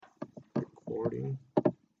recording.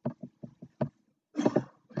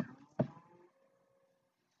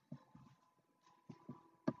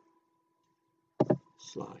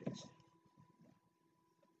 Slides.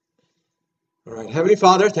 All right, Heavenly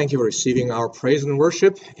Father, thank you for receiving our praise and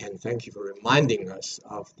worship, and thank you for reminding us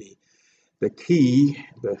of the key,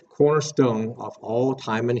 the cornerstone of all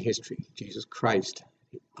time and history, Jesus Christ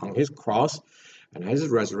on his cross and his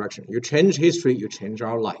resurrection. You change history, you change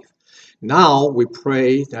our life. Now we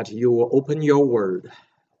pray that you will open your word.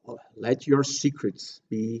 Let your secrets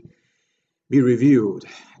be revealed.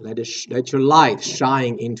 Let your light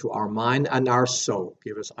shine into our mind and our soul.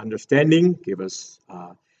 Give us understanding, give us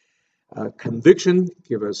conviction,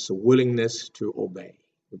 give us willingness to obey.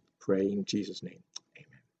 We pray in Jesus' name.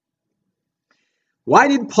 Amen. Why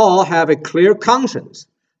did Paul have a clear conscience?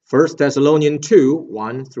 1 Thessalonians 2,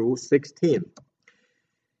 1 through 16.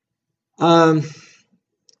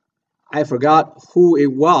 I forgot who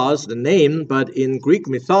it was, the name, but in Greek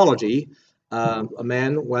mythology, a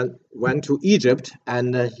man went to Egypt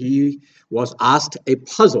and he was asked a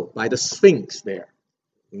puzzle by the Sphinx there.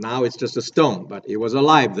 Now it's just a stone, but it was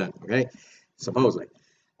alive then, okay, supposedly.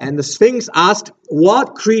 And the Sphinx asked,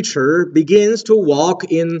 what creature begins to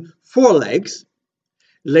walk in 4 legs,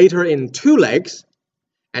 later in 2 legs,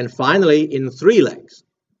 and finally in 3 legs?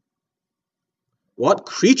 What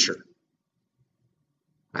creature?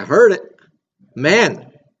 I heard it.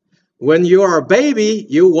 Man. When you are a baby,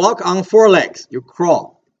 you walk on 4 legs. You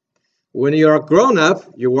crawl. When you are grown up,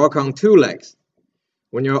 you walk on 2 legs.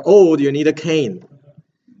 When you're old, you need a cane.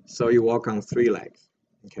 So you walk on 3 legs.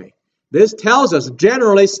 Okay. This tells us,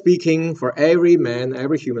 generally speaking, for every man,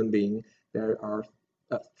 every human being, there are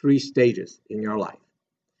 3 stages in your life.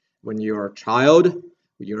 When you're a child,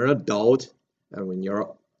 when you're an adult, and when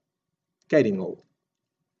you're getting old.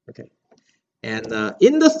 Okay. And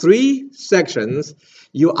in the 3 sections,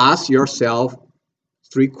 you ask yourself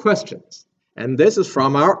 3 questions. And this is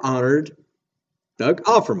from our honored Doug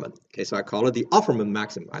Offerman. Okay, so I call it the Offerman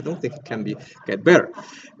maxim. I don't think it can get better.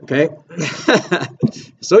 Okay.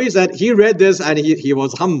 So he said he read this and he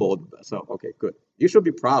was humbled. So, okay, good. You should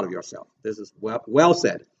be proud of yourself. This is well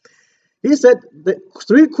said. He said the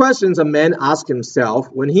 3 questions a man asks himself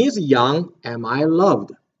when he's young: am I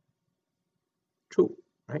loved? True,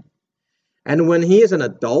 right? And when he is an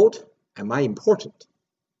adult, am I important?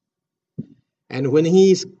 And when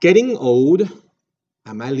he's getting old,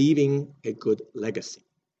 am I leaving a good legacy?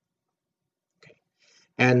 Okay.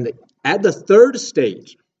 And at the 3rd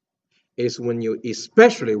stage is when you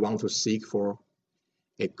especially want to seek for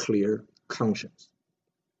a clear conscience.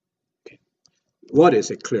 Okay. What is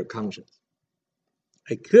a clear conscience?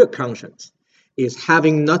 A clear conscience is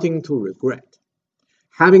having nothing to regret,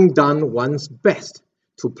 having done one's best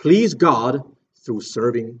to please God through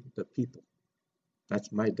serving the people.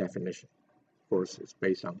 That's my definition. Of course, it's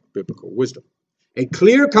based on biblical wisdom. A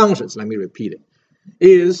clear conscience, let me repeat it,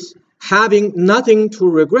 is having nothing to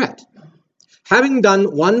regret, having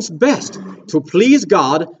done one's best to please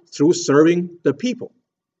God through serving the people.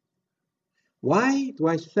 Why do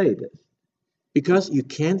I say this? Because you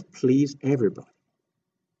can't please everybody.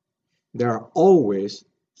 There are always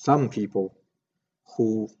some people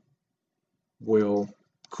who will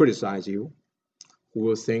criticize you, who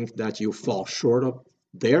will think that you fall short of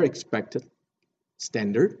their expected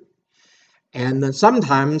standard, and then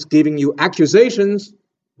sometimes giving you accusations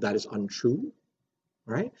that is untrue,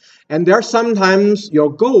 right? And there are sometimes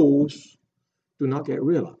your goals do not get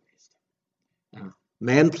realized.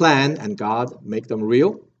 Man plan and God make them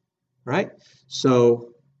real, right?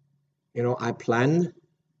 So, I planned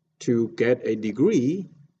to get a degree,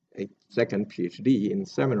 a 2nd PhD in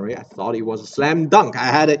seminary. I thought it was a slam dunk. I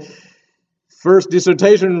had a first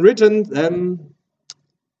dissertation written, then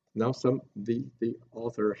the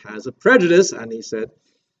author has a prejudice, and he said,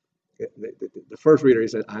 the first reader, he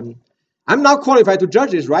said, I'm not qualified to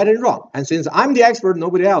judge this right and wrong. And since I'm the expert,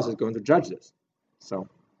 nobody else is going to judge this. So,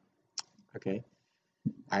 okay.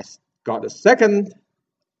 I got a 2nd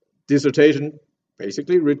dissertation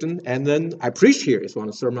basically written, and then I preached here. It's one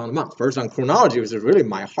of the Sermon on the Mount. First on chronology, which is really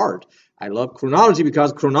my heart. I love chronology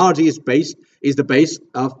because chronology is the base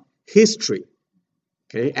of history.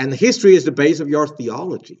 Okay, and history is the base of your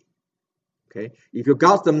theology. Okay, if you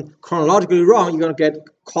got them chronologically wrong, you're going to get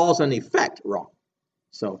cause and effect wrong.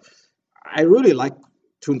 So I really like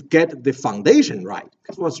to get the foundation right,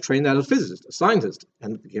 because I was trained as a physicist, a scientist,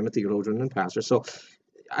 and became a theologian and pastor. So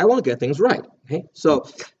I want to get things right. Okay, so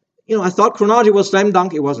I thought chronology was slam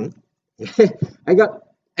dunk. It wasn't. I got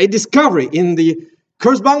a discovery in the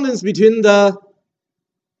correspondence between the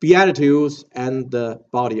Beatitudes and the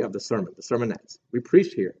body of the sermon, the sermonettes. We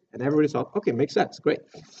preached here, and everybody thought, okay, makes sense, great.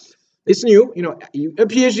 It's new. A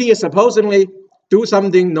PhD is supposedly do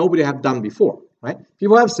something nobody have done before, right?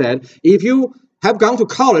 People have said, if you have gone to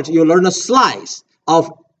college, you learn a slice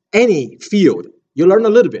of any field. You learn a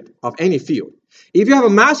little bit of any field. If you have a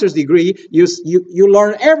master's degree, you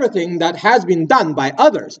learn everything that has been done by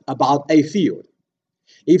others about a field.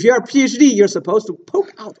 If you're a PhD, you're supposed to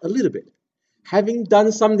poke out a little bit, having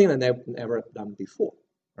done something that they've never done before,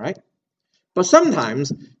 right? But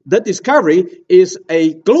sometimes the discovery is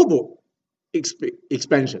a global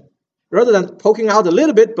expansion, rather than poking out a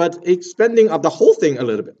little bit, but expanding of the whole thing a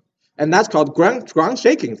little bit. And that's called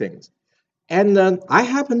ground-shaking things. And I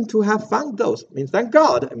happen to have found those. Thank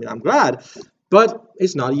God. I'm glad. But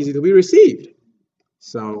it's not easy to be received.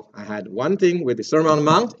 So I had one thing with the Sermon on the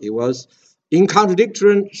Mount. It was in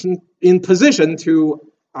contradiction in position to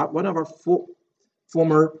one of our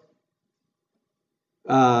former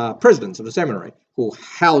presidents of the seminary who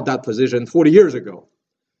held that position 40 years ago.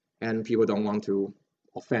 And people don't want to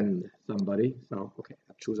offend somebody. So, okay,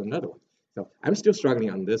 I choose another one. So I'm still struggling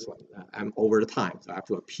on this one. I'm over the time, so I have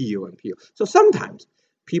to appeal. So sometimes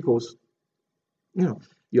people's,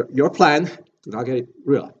 your plan do not get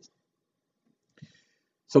realized.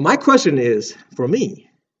 So my question is, for me,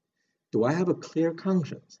 do I have a clear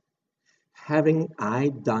conscience? Having I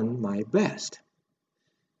done my best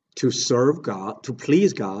to serve God, to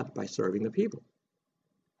please God by serving the people?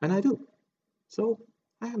 And I do. So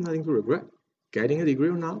I have nothing to regret. Getting a degree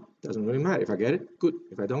or not doesn't really matter. If I get it, good.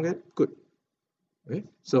 If I don't get it, good. Okay?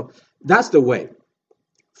 So that's the way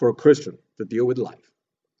for a Christian to deal with life.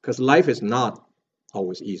 Because life is not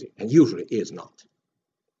always easy, and usually is not.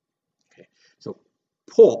 Okay? So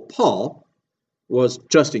Paul was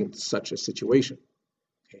just in such a situation.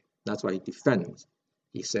 Okay? That's why he defends.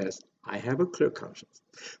 He says, I have a clear conscience.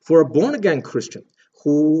 For a born-again Christian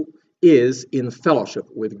who is in fellowship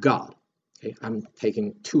with God, okay, I'm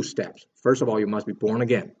taking 2 steps. First of all, you must be born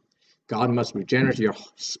again. God must regenerate your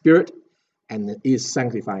spirit and is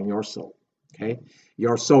sanctifying your soul. Okay,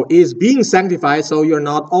 your soul is being sanctified, so you're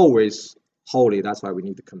not always holy. That's why we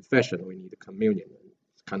need the confession. We need the communion.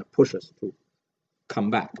 It kind of pushes us to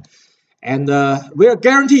come back. And we are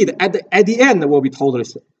guaranteed at the end we'll be totally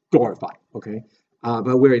glorified. Okay,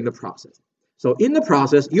 but we're in the process. So in the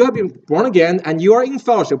process, you have been born again and you are in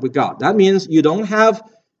fellowship with God. That means you don't have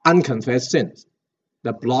unconfessed sins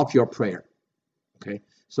that block your prayer. Okay,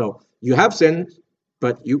 so you have sinned,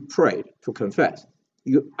 but you prayed to confess.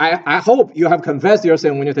 I hope you have confessed your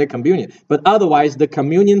sin when you take communion. But otherwise, the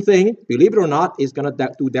communion thing, believe it or not, is going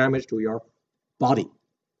to do damage to your body.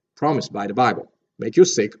 Promised by the Bible. Make you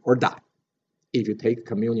sick or die if you take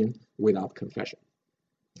communion without confession.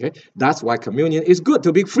 Okay, that's why communion is good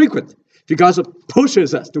to be frequent, because it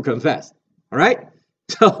pushes us to confess. All right?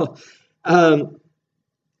 So,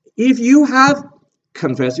 if you have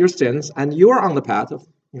confessed your sins and you are on the path of,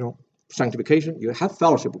 sanctification, you have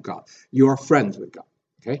fellowship with God. You are friends with God.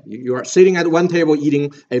 Okay, you are sitting at one table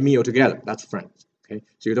eating a meal together. That's friends. Okay,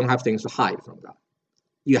 so you don't have things to hide from God.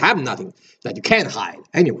 You have nothing that you can't hide.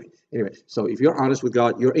 Anyway, so if you're honest with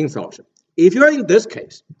God, you're in fellowship. If you're in this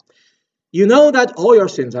case, you know that all your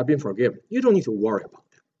sins have been forgiven. You don't need to worry about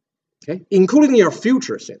them. Okay, including your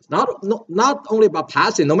future sins. Not only about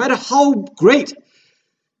past sin. No matter how great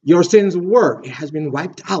your sins were, it has been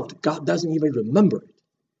wiped out. God doesn't even remember it.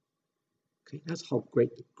 Okay, that's how great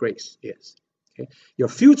grace is. Okay, your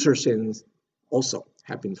future sins also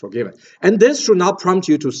have been forgiven. And this should not prompt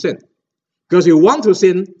you to sin. Because you want to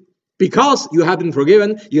sin because you have been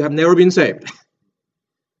forgiven, you have never been saved.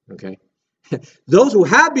 Okay? Those who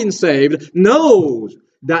have been saved know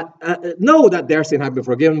that their sin has been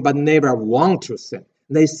forgiven, but never want to sin.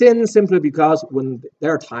 They sin simply because when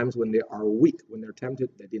there are times when they are weak, when they're tempted,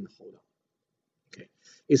 they didn't hold on. Okay?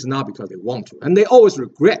 It's not because they want to. And they always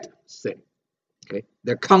regret sin. Okay?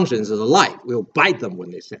 Their conscience is alive. It will bite them when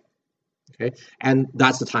they sin. Okay? And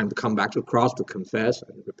that's the time to come back to the cross, to confess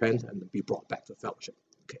and repent and be brought back to fellowship.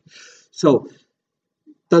 Okay? So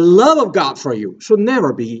the love of God for you should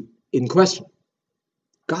never be in question.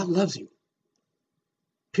 God loves you.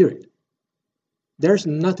 Period. There's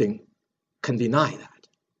nothing can deny that.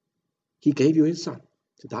 He gave you his son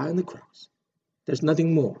to die on the cross. There's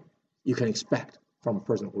nothing more you can expect from a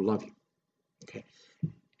person who loves you. Okay?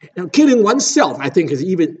 Now, killing oneself, I think, is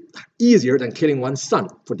even easier than killing one's son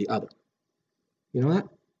for the other. You know that?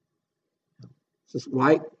 This is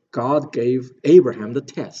why God gave Abraham the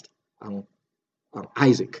test on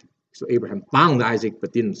Isaac. So Abraham bound Isaac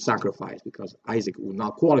but didn't sacrifice because Isaac would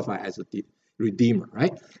not qualify as a redeemer,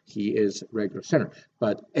 right? He is a regular sinner.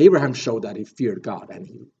 But Abraham showed that he feared God and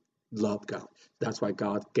he loved God. That's why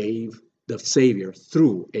God gave the Savior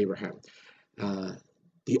through Abraham.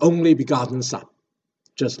 the only begotten son,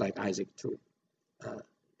 just like Isaac to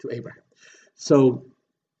Abraham. So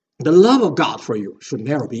the love of God for you should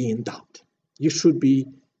never be in doubt. You should be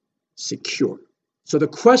secure. So the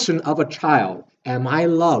question of a child, am I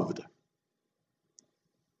loved?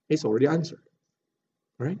 It's already answered,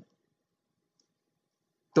 right?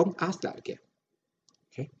 Don't ask that again.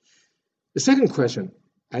 Okay. The second question,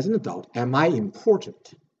 as an adult, am I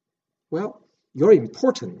important? Well, your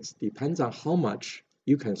importance depends on how much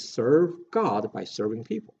you can serve God by serving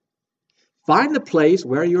people. Find a place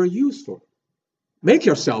where you're useful. Make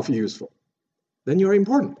yourself useful. Then you're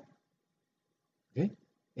important. Okay?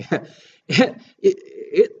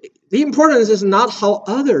 The importance is not how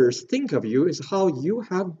others think of you, it's how you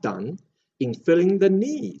have done in filling the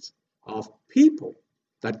needs of people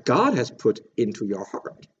that God has put into your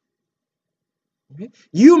heart. Okay?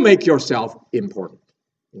 You make yourself important,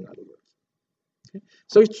 in other words. Okay?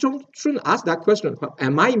 So you shouldn't ask that question,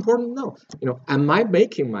 am I important? No. Am I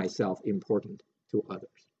making myself important to others?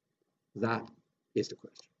 That is the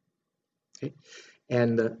question. Okay?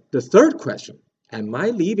 And the third question, am I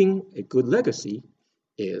leaving a good legacy,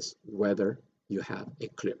 is whether you have a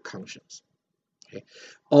clear conscience. Okay?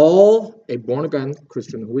 All a born-again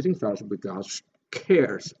Christian who is in fellowship with God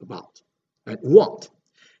cares about and want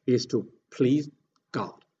is to please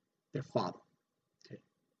God, their Father. Okay?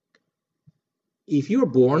 If you're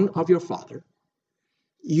born of your Father,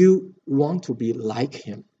 you want to be like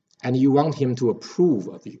Him, and you want Him to approve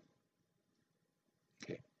of you.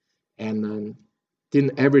 Okay? And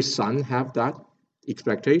didn't every son have that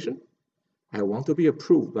expectation? I want to be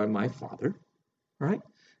approved by my father, right?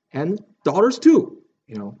 And daughters too,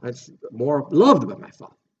 that's more loved by my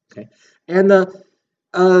father. Okay, and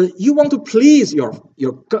you want to please your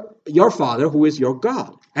father, who is your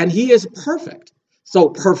God, and He is perfect. So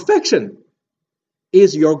perfection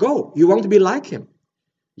is your goal. You want to be like Him.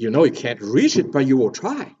 You can't reach it, but you will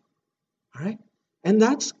try, all right? And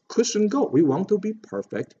that's Christian goal. We want to be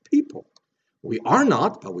perfect people. We are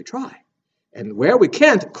not, but we try. And where we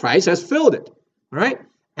can't, Christ has filled it, right?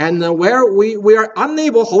 And where we are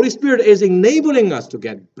unable, Holy Spirit is enabling us to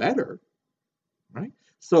get better, right?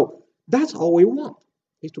 So that's all we want,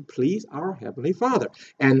 is to please our Heavenly Father.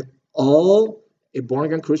 And all a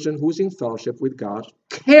born-again Christian who's in fellowship with God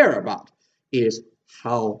care about is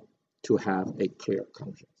how to have a clear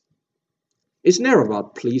conscience. It's never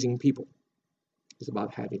about pleasing people. It's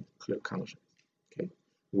about having clear conscience, okay?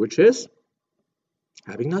 Which is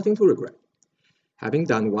having nothing to regret. Having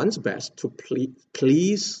done one's best to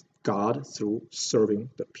please God through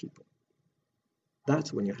serving the people.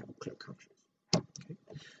 That's when you have a clear conscience. Okay?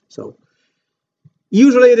 So,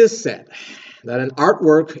 usually it is said that an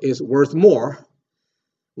artwork is worth more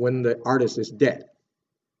when the artist is dead.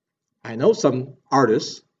 I know some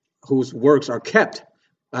artists whose works are kept,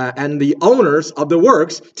 and the owners of the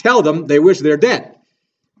works tell them they wish they're dead.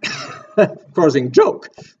 Of course, in joke,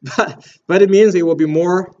 but it means it will be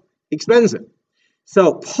more expensive.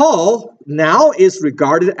 So Paul now is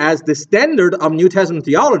regarded as the standard of New Testament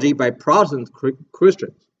theology by Protestant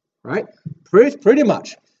Christians, right? Pretty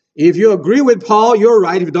much. If you agree with Paul, you're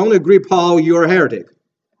right. If you don't agree with Paul, you're a heretic,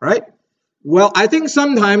 right? Well, I think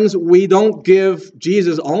sometimes we don't give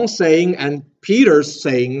Jesus' own saying and Peter's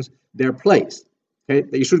sayings their place. Okay,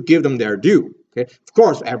 you should give them their due. Okay, of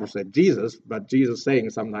course, ever said Jesus, but Jesus'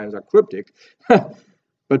 sayings sometimes are cryptic.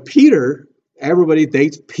 But Peter, everybody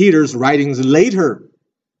dates Peter's writings later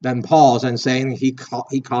than Paul's and saying he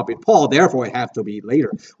copied Paul, therefore it has to be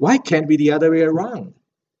later. Why can't it be the other way around?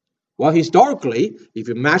 Well, historically, if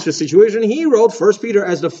you match the situation, he wrote 1 Peter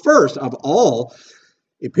as the first of all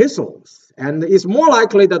epistles. And it's more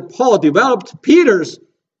likely that Paul developed Peter's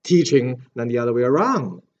teaching than the other way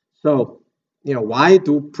around. So, why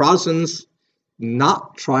do Protestants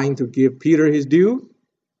not trying to give Peter his due?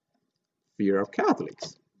 Fear of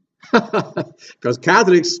Catholics. Because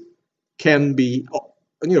Catholics can be,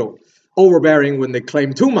 overbearing when they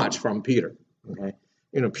claim too much from Peter. Okay,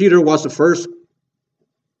 Peter was the first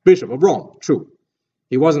bishop of Rome. True,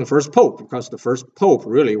 he wasn't the first pope because the first pope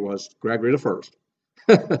really was Gregory I.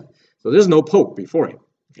 So there's no pope before him.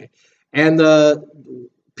 Okay, and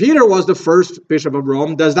Peter was the first bishop of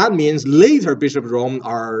Rome. Does that mean later bishops of Rome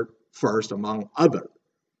are first among other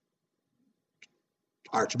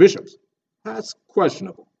archbishops? That's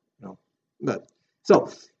questionable. But so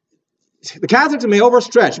the Catholics may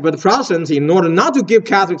overstretch, but the Protestants, in order not to give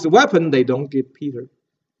Catholics a weapon, they don't give Peter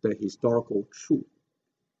the historical true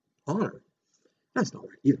honor. That's not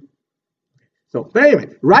right either. So, but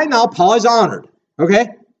anyway, right now Paul is honored. Okay,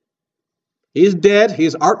 he's dead.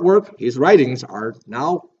 His artwork, his writings are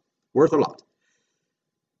now worth a lot.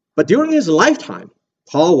 But during his lifetime,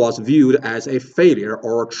 Paul was viewed as a failure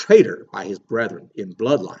or a traitor by his brethren in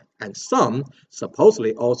bloodline, and some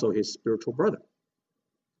supposedly also his spiritual brother.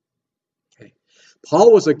 Okay.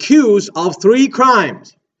 Paul was accused of 3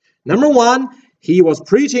 crimes. Number 1, he was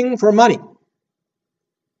preaching for money.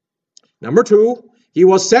 Number 2, he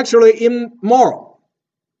was sexually immoral.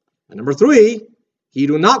 And number 3, he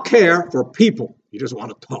do not care for people. He just want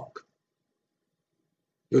to talk.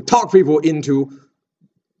 You talk people into,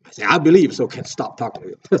 I say, I believe, so can't stop talking to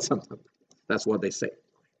you. That's what they say.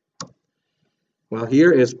 Well,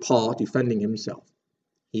 here is Paul defending himself.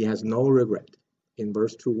 He has no regret. In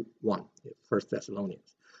verse 2:1, 1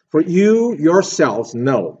 Thessalonians. For you yourselves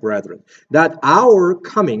know, brethren, that our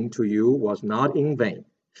coming to you was not in vain.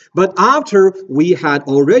 But after we had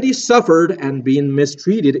already suffered and been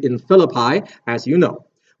mistreated in Philippi, as you know,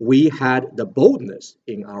 we had the boldness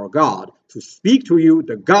in our God to speak to you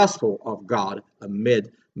the gospel of God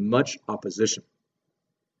amid much opposition.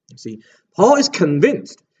 You see, Paul is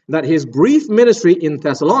convinced that his brief ministry in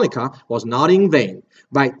Thessalonica was not in vain.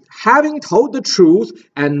 By having told the truth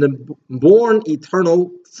and borne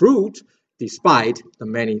eternal fruit despite the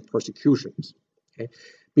many persecutions. Okay?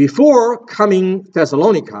 Before coming to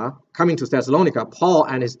Thessalonica, Paul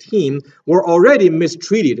and his team were already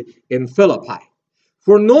mistreated in Philippi.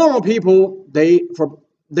 For normal people, they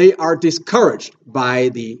are discouraged by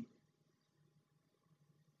the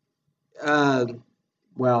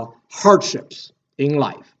hardships in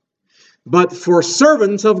life. But for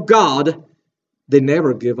servants of God, they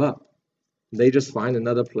never give up. They just find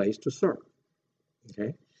another place to serve.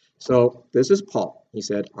 Okay? So this is Paul. He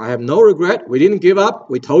said, I have no regret. We didn't give up.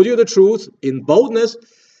 We told you the truth in boldness,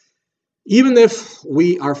 even if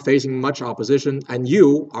we are facing much opposition, and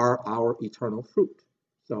you are our eternal fruit.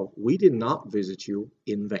 So we did not visit you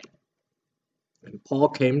in vain. And Paul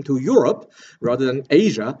came to Europe rather than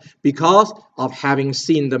Asia because of having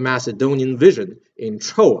seen the Macedonian vision in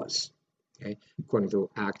Troas, okay, according to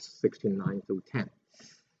Acts 16:9-10.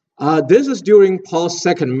 This is during Paul's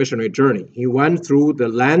second missionary journey. He went through the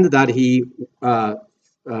land that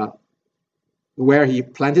where he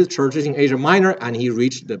planted churches in Asia Minor, and he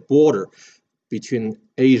reached the border between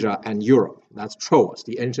Asia and Europe. That's Troas,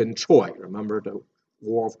 the ancient Troy. Remember the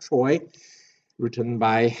War of Troy, written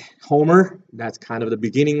by Homer? That's kind of the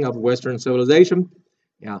beginning of Western civilization.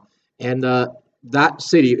 Yeah, and that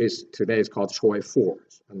city today is called Troy Fort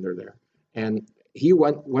under there. And he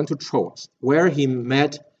went to Troas, where he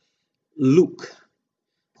met Luke,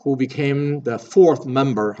 who became the 4th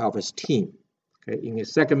member of his team. Okay, in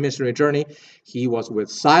his second missionary journey, he was with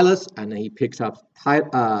Silas, and he picked up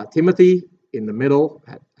Timothy in the middle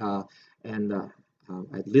at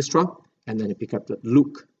Lystra, and then he picked up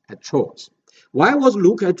Luke at Troas. Why was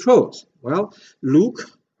Luke at Troas? Well, Luke,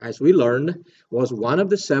 as we learned, was one of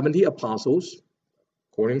the 70 apostles,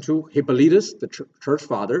 according to Hippolytus, the church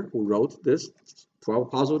father, who wrote this, 12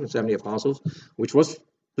 apostles and 70 apostles, which was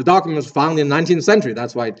the document was found in the 19th century.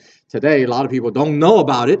 That's why today a lot of people don't know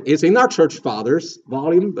about it. It's in our church fathers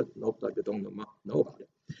volume, but they don't know about it.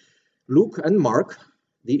 Luke and Mark,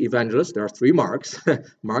 the evangelists, there are 3 Marks.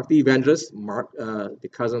 Mark the evangelist, Mark the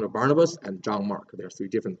cousin of Barnabas, and John Mark. There are 3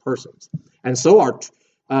 different persons. And so are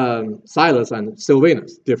Silas and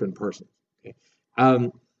Silvanus, different persons. Okay.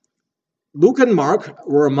 Luke and Mark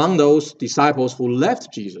were among those disciples who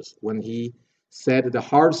left Jesus when he said the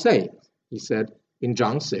hard saying. He said in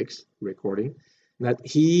John 6, recording, that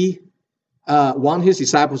he wanted his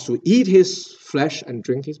disciples to eat his flesh and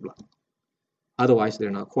drink his blood. Otherwise,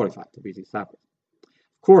 they're not qualified to be disciples.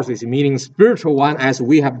 Of course, it's meaning spiritual one, as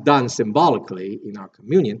we have done symbolically in our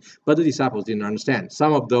communion, but the disciples didn't understand.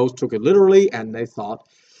 Some of those took it literally, and they thought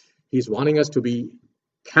he's wanting us to be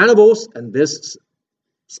cannibals, and this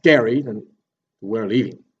scary, and we're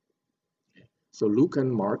leaving. So Luke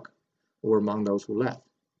and Mark were among those who left.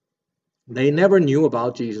 They never knew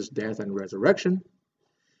about Jesus' death and resurrection,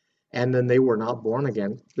 and then they were not born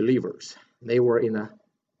again believers. They were in a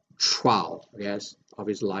trial, of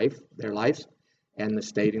their lives, and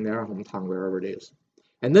stayed in their hometown, wherever it is.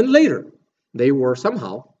 And then later, they were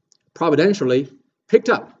somehow providentially picked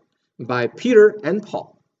up by Peter and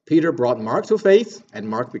Paul. Peter brought Mark to faith, and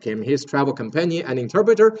Mark became his travel companion and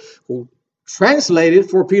interpreter, who translated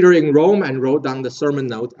for Peter in Rome and wrote down the sermon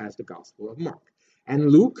note as the Gospel of Mark.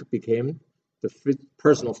 And Luke became the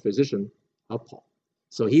personal physician of Paul.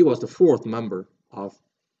 So he was the 4th member of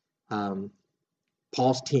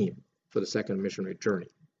Paul's team for the second missionary journey.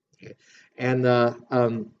 Okay. And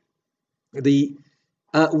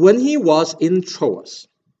when he was in Troas,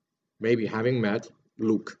 maybe having met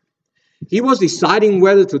Luke, he was deciding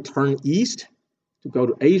whether to turn east to go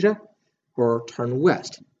to Asia or turn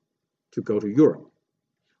west to go to Europe.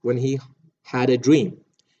 when he had a dream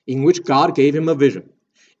in which God gave him a vision,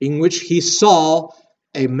 in which he saw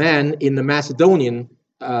a man in the Macedonian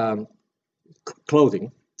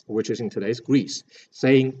clothing, which is in today's Greece,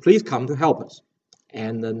 saying, please come to help us.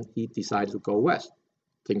 And then he decided to go west,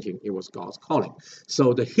 thinking it was God's calling.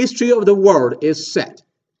 So the history of the world is set,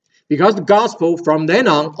 because the gospel from then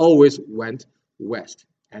on always went west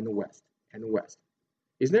and west and west.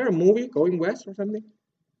 Is there a movie going west or something?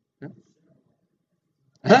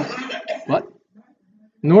 Huh? What?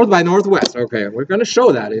 North by Northwest. Okay, we're going to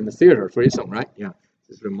show that in the theater pretty soon, right? Yeah,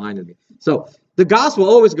 just reminded me. So the gospel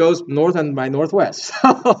always goes north and by northwest.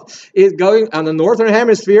 So it's going on the northern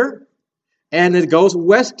hemisphere, and it goes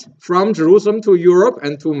west from Jerusalem to Europe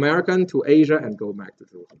and to America and to Asia and go back to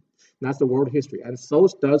Jerusalem. That's the world history, and so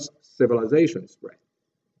does civilization spread.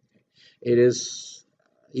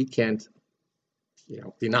 You can't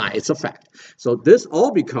deny, it's a fact. So this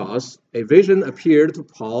all because a vision appeared to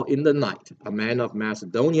Paul in the night. A man of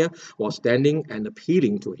Macedonia was standing and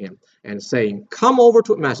appealing to him and saying, come over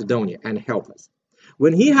to Macedonia and help us.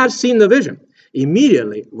 When he had seen the vision,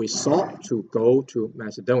 immediately we sought to go to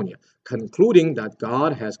Macedonia, concluding that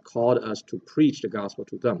God has called us to preach the gospel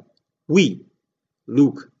to them. We,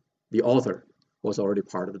 Luke, the author, was already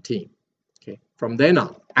part of the team. Okay. From then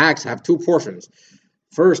on, Acts have two portions.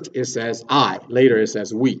 First it says I, later it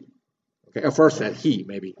says we. Okay, first it says he,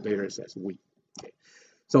 maybe later it says we. Okay.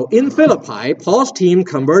 So in Philippi, Paul's team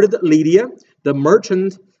converted Lydia, the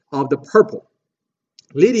merchant of the purple.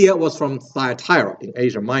 Lydia was from Thyatira in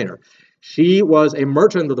Asia Minor. She was a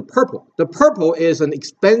merchant of the purple. The purple is an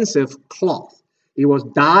expensive cloth. It was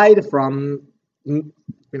dyed from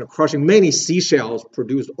crushing many seashells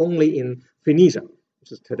produced only in Phoenicia,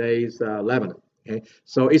 which is today's Lebanon. Okay,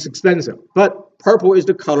 so it's expensive, but purple is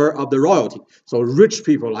the color of the royalty. So rich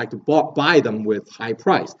people like to buy them with high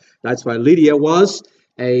price. That's why Lydia was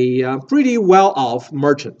a pretty well-off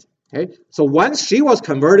merchant. Okay, so once she was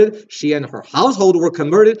converted, she and her household were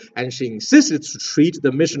converted, and she insisted to treat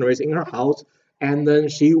the missionaries in her house. And then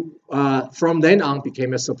she, from then on,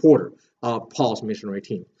 became a supporter of Paul's missionary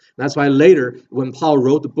team. That's why later, when Paul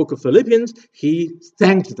wrote the book of Philippians, he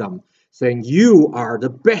thanked them, saying, you are the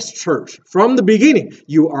best church. From the beginning,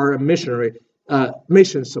 you are a missionary,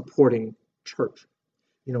 mission-supporting church.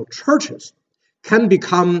 Churches can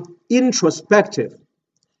become introspective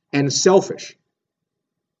and selfish.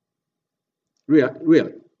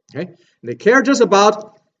 Really. Okay? They care just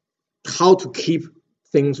about how to keep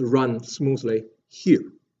things run smoothly here.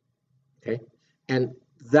 Okay? And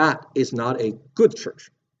that is not a good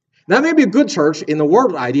church. That may be a good church in the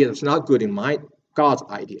world idea. It's not good in God's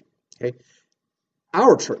idea. Okay,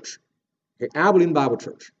 our church, okay, Abilene Bible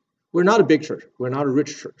Church, we're not a big church. We're not a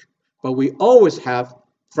rich church. But we always have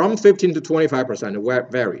from 15 to 25%,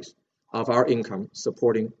 it varies, of our income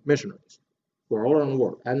supporting missionaries who are all around the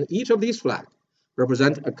world. And each of these flags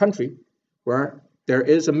represent a country where there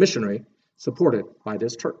is a missionary supported by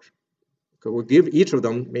this church. Okay, we'll give each of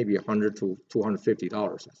them maybe $100 to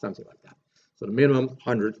 $250, something like that. So the minimum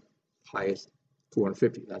 100, highest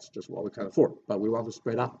 250. That's just what we can afford. But we want to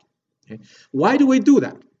spread out. Okay. Why do we do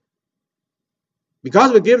that?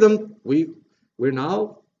 Because we give them, we're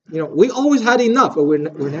now, we always had enough, but we're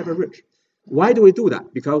never rich. Why do we do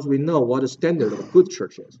that? Because we know what the standard of a good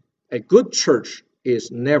church is. A good church is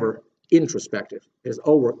never introspective. It's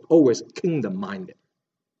always kingdom-minded.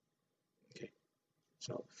 Okay.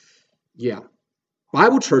 So, yeah.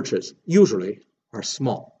 Bible churches usually are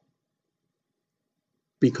small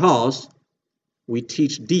because we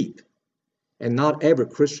teach deep. And not every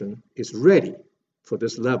Christian is ready for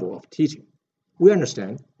this level of teaching. We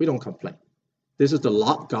understand. We don't complain. This is the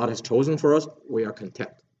lot God has chosen for us. We are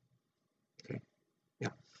content. Okay? Yeah.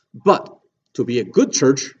 But to be a good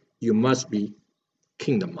church, you must be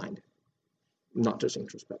kingdom-minded, not just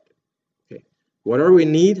introspective. Okay? Whatever we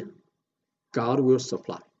need, God will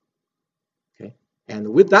supply. Okay?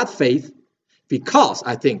 And with that faith, because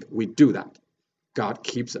I think we do that, God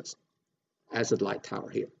keeps us as a light tower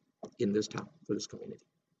here in this town, for this community.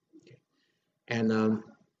 Okay. And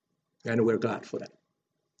we're glad for that.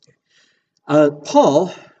 Okay.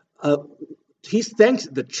 Paul, he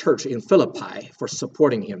thanked the church in Philippi for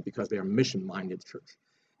supporting him because they are mission-minded church.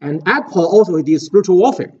 And at Paul also he did spiritual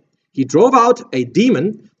warfare. He drove out a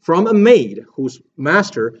demon from a maid whose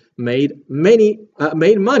master made money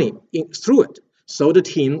through it. So the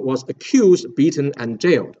team was accused, beaten, and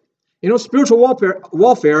jailed. Spiritual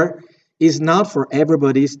warfare is not for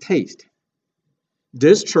everybody's taste.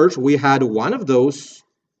 This church, we had one of those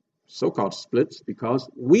so-called splits because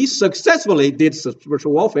we successfully did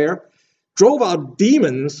spiritual warfare, drove out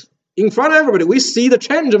demons in front of everybody. We see the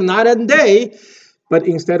change of night and day. But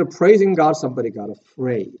instead of praising God, somebody got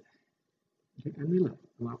afraid. Okay? And they left.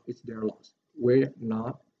 Well, it's their loss. We're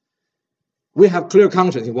not. We have clear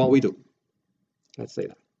conscience in what we do. Let's say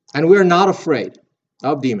that. And we're not afraid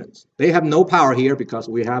of demons. They have no power here because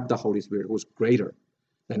we have the Holy Spirit who's greater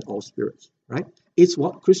than all spirits, right? It's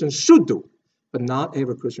what Christians should do, but not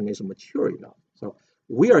every Christian is mature enough. So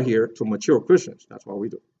we are here to mature Christians. That's what we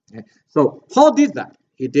do. Okay? So Paul did that.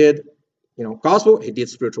 He did, gospel. He did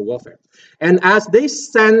spiritual warfare. And as they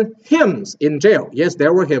sang hymns in jail, yes,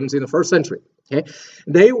 there were hymns in the first century. Okay,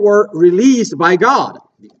 they were released by God.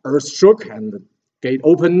 The earth shook and the gate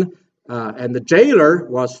opened, and the jailer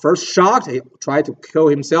was first shocked. He tried to kill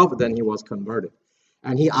himself, but then he was converted.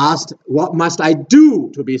 And he asked, "What must I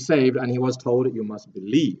do to be saved?" And he was told, "You must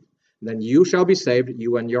believe. Then you shall be saved,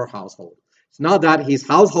 you and your household." It's not that his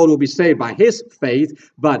household will be saved by his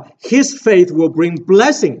faith, but his faith will bring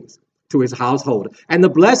blessings to his household. And the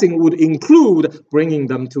blessing would include bringing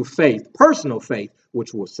them to faith, personal faith,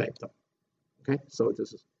 which will save them. Okay, so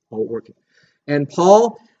this is all working. And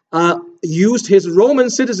Paul used his Roman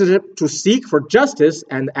citizenship to seek for justice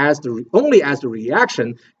and only as the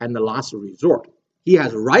reaction and the last resort. He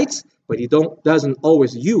has rights, but he doesn't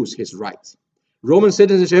always use his rights. Roman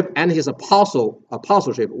citizenship and his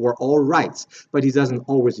apostleship were all rights, but he doesn't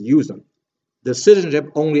always use them. The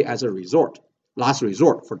citizenship only as a last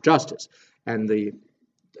resort for justice, and the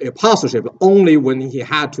apostleship only when he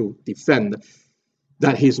had to defend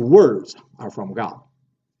that his words are from God.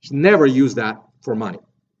 He never used that for money.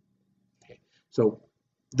 Okay. So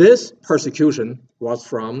this persecution was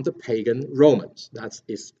from the pagan Romans. That's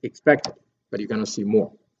expected, but you're going to see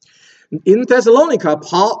more. In Thessalonica,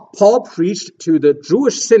 Paul preached to the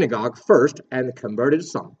Jewish synagogue first and converted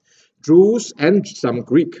some Jews and some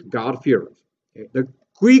Greek God-fearers. Okay. The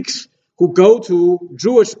Greeks who go to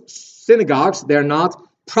Jewish synagogues, they're not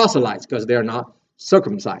proselytes because they're not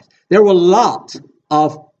circumcised. There were a lot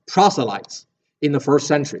of proselytes in the first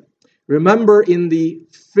century. Remember in the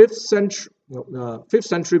 5th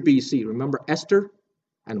century BC, remember Esther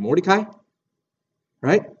and Mordecai?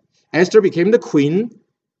 Right? Esther became the queen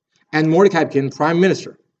and Mordecai became prime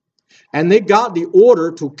minister. And they got the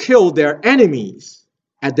order to kill their enemies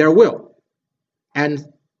at their will. And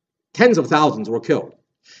tens of thousands were killed.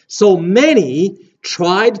 So many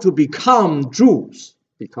tried to become Jews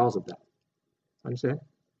because of that. Understand?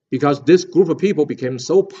 Because this group of people became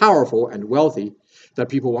so powerful and wealthy that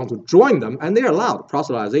people want to join them, and they're allowed.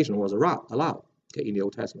 Proselytization was allowed in the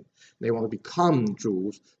Old Testament. They want to become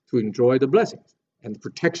Jews to enjoy the blessings and the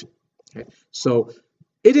protection. Okay? So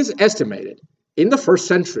it is estimated in the first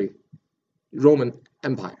century Roman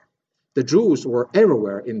Empire, the Jews were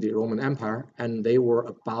everywhere in the Roman Empire, and they were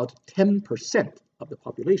about 10% of the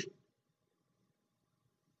population.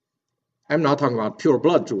 I'm not talking about pure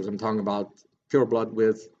blood Jews. I'm talking about pure blood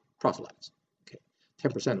with proselytes. Okay,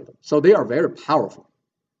 10% of them. So they are very powerful.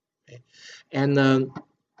 Okay? And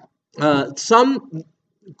some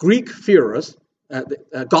Greek-fearers,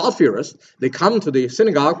 God-fearers, they come to the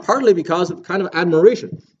synagogue partly because of kind of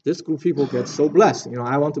admiration. This group of people get so blessed.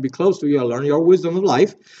 I want to be close to you. I learn your wisdom of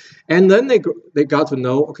life. And then they got to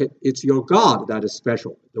know, okay, it's your God that is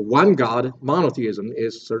special. The one God, monotheism,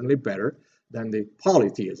 is certainly better than the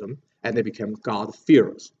polytheism, and they become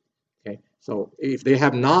God-fearers. Okay, so if they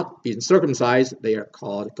have not been circumcised, they are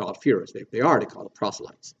called God-fearers. If they are, they're called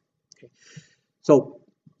proselytes. Okay, so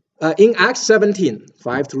in Acts 17,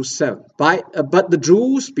 5-7, but the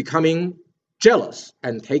Jews becoming jealous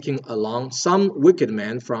and taking along some wicked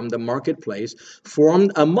men from the marketplace,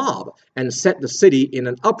 formed a mob and set the city in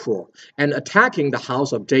an uproar and attacking the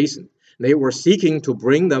house of Jason. They were seeking to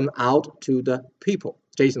bring them out to the people.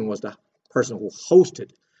 Jason was the person who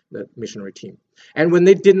hosted the missionary team. And when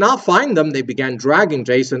they did not find them, they began dragging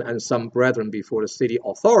Jason and some brethren before the city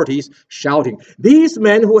authorities, shouting, "These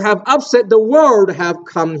men who have upset the world have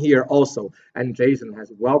come here also." And Jason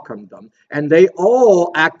has welcomed them. And they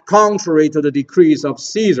all act contrary to the decrees of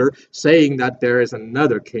Caesar, saying that there is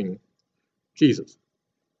another king, Jesus.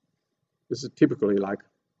 This is typically like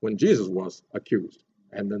when Jesus was accused,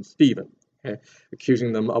 and then Stephen,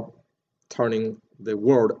 accusing them of turning the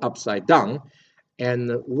world upside down.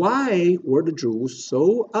 And why were the Jews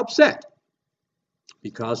so upset?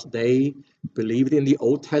 Because they believed in the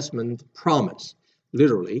Old Testament promise,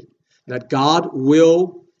 literally, that God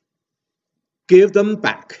will give them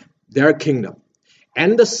back their kingdom.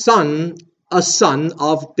 And a son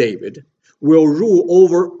of David, will rule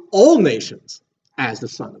over all nations as the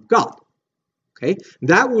Son of God. Okay,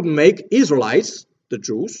 that would make Israelites, the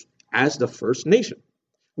Jews, as the first nation,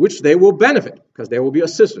 which they will benefit because they will be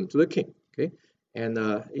assistant to the king. Okay. And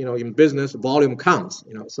in business, volume counts.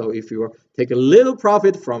 So if you take a little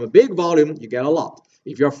profit from a big volume, you get a lot.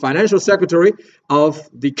 If you're financial secretary of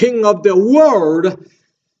the king of the world,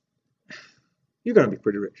 you're going to be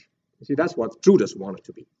pretty rich. You see, that's what Judas wanted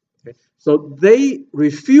to be. Okay? So they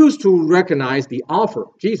refused to recognize the offer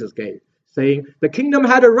Jesus gave, saying the kingdom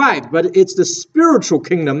had arrived, but it's the spiritual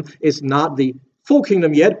kingdom. It's not the full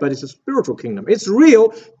kingdom yet, but it's a spiritual kingdom. It's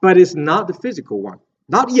real, but it's not the physical one.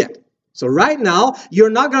 Not yet. So right now, you're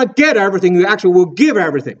not going to get everything. You actually will give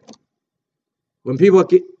everything. When people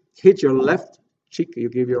hit your left cheek, you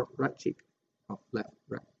give your right cheek. Oh, left,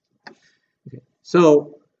 right. Okay.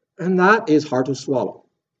 So, and that is hard to swallow.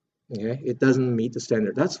 Okay. It doesn't meet the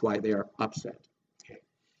standard. That's why they are upset. Okay.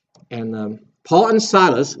 And Paul and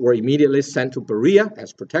Silas were immediately sent to Berea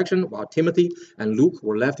as protection, while Timothy and Luke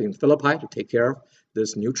were left in Philippi to take care of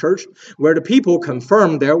this new church, where the people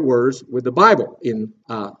confirmed their words with the Bible in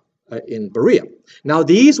Berea. Now,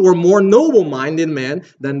 these were more noble-minded men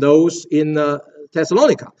than those in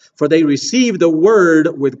Thessalonica, for they received the word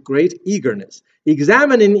with great eagerness,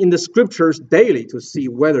 examining in the scriptures daily to see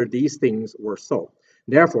whether these things were so.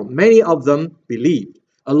 Therefore, many of them believed,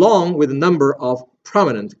 along with a number of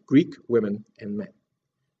prominent Greek women and men.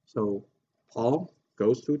 So Paul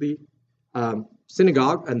goes to the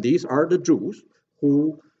synagogue, and these are the Jews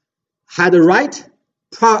who had the right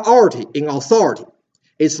priority in authority.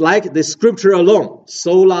 It's like the scripture alone,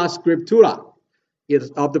 sola scriptura,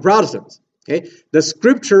 is of the Protestants. Okay, the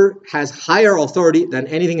scripture has higher authority than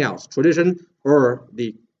anything else, tradition or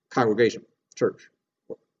the congregation, church.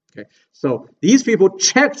 Okay, so these people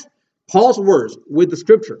checked Paul's words with the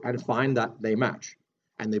scripture and find that they match,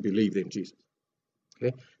 and they believed in Jesus.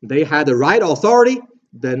 Okay, they had the right authority,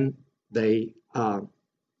 then they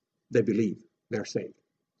believe they're saved.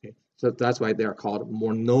 Okay, so that's why they are called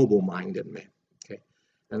more noble-minded men. Okay,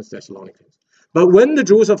 and Thessalonians. But when the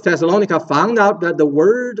Jews of Thessalonica found out that the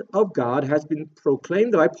word of God has been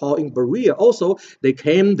proclaimed by Paul in Berea also, they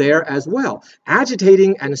came there as well,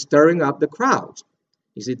 agitating and stirring up the crowds.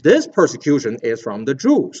 You see, this persecution is from the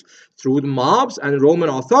Jews, through the mobs and Roman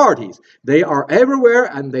authorities. They are everywhere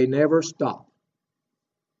and they never stop.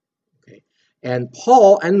 Okay. And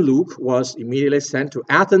Paul and Luke was immediately sent to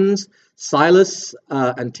Athens. Silas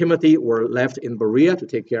and Timothy were left in Berea to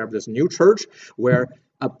take care of this new church, where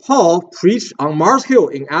Paul preached on Mars Hill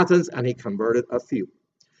in Athens, and he converted a few.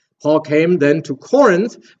 Paul came then to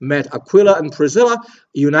Corinth, met Aquila and Priscilla,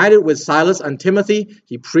 united with Silas and Timothy.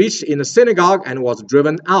 He preached in the synagogue and was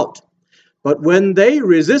driven out. But when they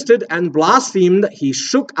resisted and blasphemed, he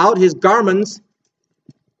shook out his garments.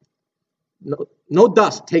 No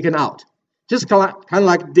dust taken out. Just kind of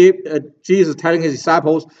like Jesus telling his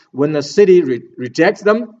disciples, when the city rejects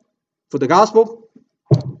them for the gospel,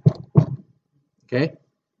 okay,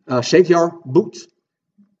 shake your boots.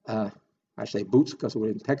 I say boots because we're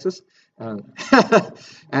in Texas.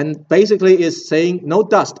 And basically is saying no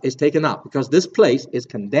dust is taken out because this place is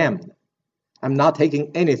condemned. I'm not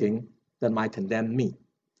taking anything that might condemn me.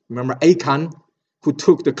 Remember Achan, who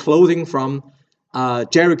took the clothing from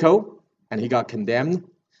Jericho and he got condemned?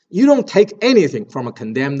 You don't take anything from a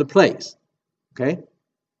condemned place. Okay?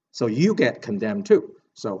 So you get condemned too.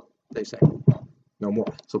 So they say, no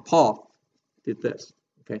more. So Paul did this.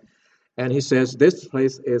 Okay? And he says, this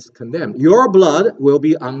place is condemned. Your blood will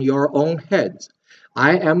be on your own heads.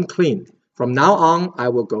 I am clean. From now on, I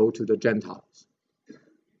will go to the Gentiles.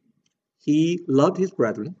 He loved his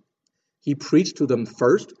brethren. He preached to them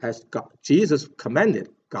first, as Jesus commanded.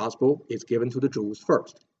 Gospel is given to the Jews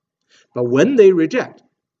first. But when they reject,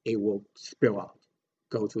 it will spill out,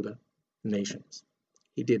 go to the nations.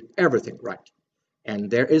 He did everything right. And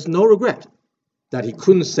there is no regret that he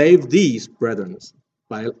couldn't save these brethren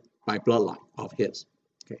by bloodline of his.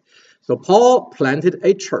 Okay. So Paul planted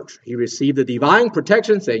a church. He received the divine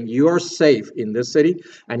protection, saying, you are safe in this city.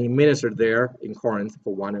 And he ministered there in Corinth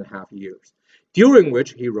for 1.5 years, during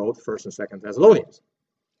which he wrote 1st and 2nd Thessalonians.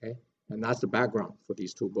 Okay. And that's the background for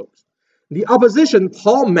these two books. The opposition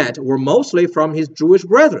Paul met were mostly from his Jewish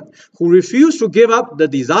brethren, who refused to give up the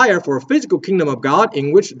desire for a physical kingdom of God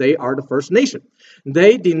in which they are the first nation.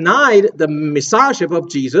 They denied the messiahship of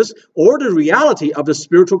Jesus or the reality of the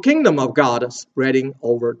spiritual kingdom of God spreading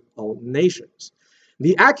over all nations.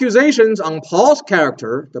 The accusations on Paul's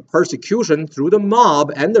character, the persecution through the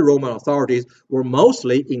mob and the Roman authorities, were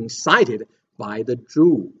mostly incited by the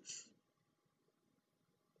Jews.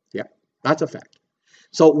 Yeah, that's a fact.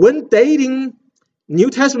 So when dating New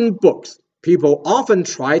Testament books, people often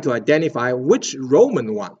try to identify which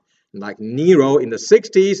Roman one, like Nero in the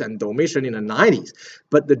 60s and Domitian in the 90s.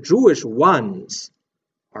 But the Jewish ones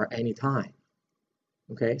are any time.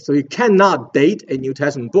 Okay, so you cannot date a New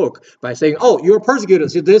Testament book by saying, oh, you're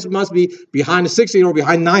persecuted, so this must be behind the 60s or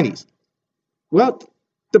behind 90s. Well,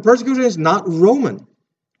 the persecution is not Roman.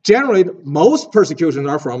 Generally, most persecutions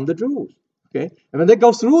are from the Jews. Okay, and then they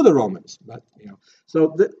go through the Romans. But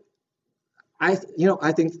I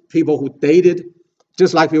think people who dated,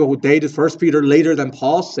 just like people who dated First Peter later than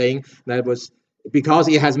Paul, saying that it was because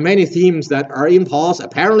he has many themes that are in Paul's.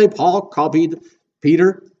 Apparently, Paul copied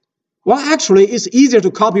Peter. Well, actually, it's easier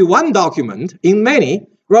to copy one document in many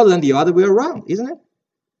rather than the other way around, isn't it?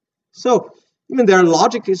 So, their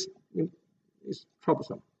logic is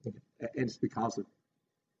troublesome. And it's because of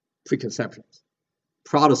preconceptions.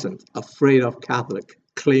 Protestants afraid of Catholic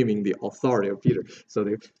claiming the authority of Peter, so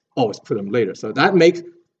they always put them later. So that makes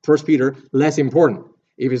First Peter less important.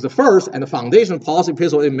 If it's the first and the foundation of Paul's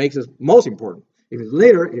epistle, it makes it most important. If it's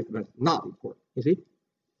later, it's not important. You see?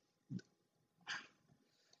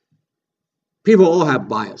 People all have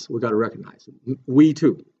bias. We got to recognize it. We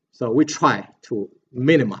too. So we try to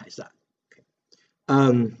minimize that.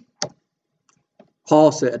 Okay.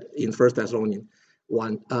 Paul said in 1 Thessalonians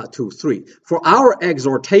 1:2-3, for our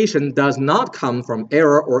exhortation does not come from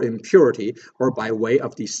error or impurity or by way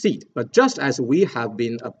of deceit, but just as we have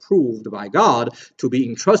been approved by God to be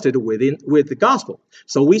entrusted with the gospel.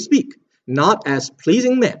 So we speak, not as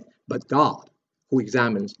pleasing men, but God, who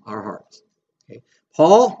examines our hearts. Okay.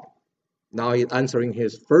 Paul, now he's answering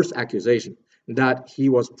his first accusation, that he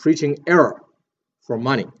was preaching error for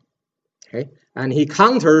money. Okay? And he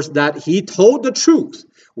counters that he told the truth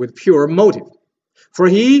with pure motive. For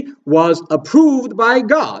he was approved by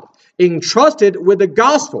God, entrusted with the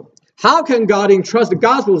gospel. How can God entrust the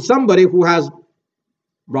gospel to somebody who has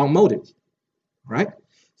wrong motives? Right?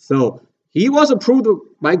 So he was approved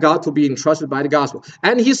by God to be entrusted by the gospel.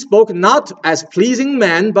 And he spoke not as pleasing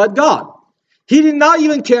man, but God. He did not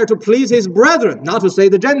even care to please his brethren, not to say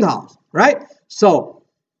the Gentiles, right? So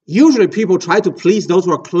usually people try to please those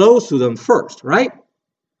who are close to them first, right?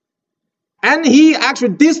 And he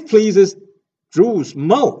actually displeases Jews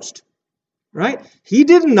most, right? He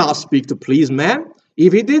did not speak to please man.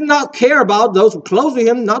 If he did not care about those who are close to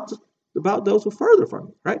him, not about those who are further from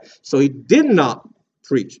him, right? So he did not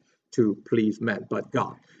preach to please men, but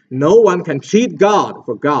God. No one can cheat God,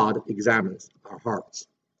 for God examines our hearts.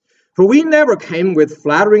 For we never came with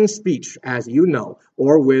flattering speech, as you know,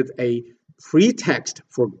 or with a pretext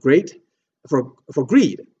for greed.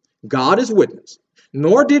 God is witness.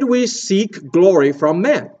 Nor did we seek glory from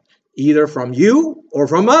men, either from you or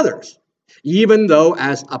from others, even though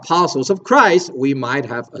as apostles of Christ we might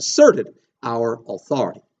have asserted our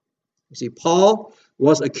authority. You see, Paul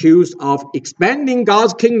was accused of expanding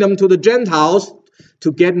God's kingdom to the Gentiles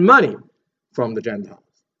to get money from the Gentiles.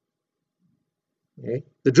 Okay?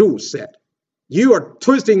 The Jews said, you are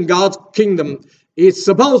twisting God's kingdom. It's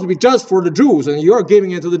supposed to be just for the Jews, and you're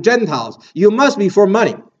giving it to the Gentiles. You must be for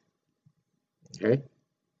money. Okay?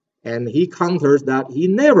 And he counters that he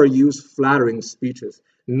never used flattering speeches,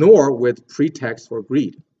 nor with pretext for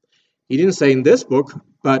greed. He didn't say in this book,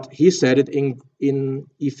 but he said it in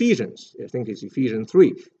Ephesians. I think it's Ephesians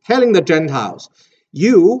 3, telling the Gentiles,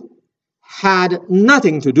 you had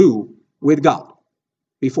nothing to do with God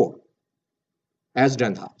before, as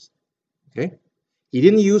Gentiles. Okay? He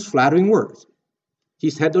didn't use flattering words. He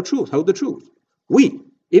said the truth, told the truth. We,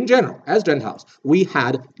 in general, as Gentiles, we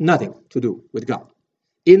had nothing to do with God.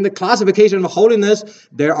 In the classification of holiness,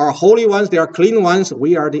 there are holy ones, there are clean ones,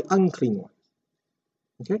 we are the unclean ones.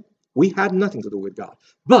 Okay? We had nothing to do with God.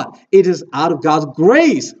 But it is out of God's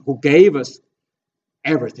grace who gave us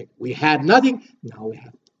everything. We had nothing, now we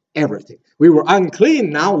have everything. We were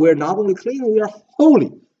unclean, now we're not only clean, we are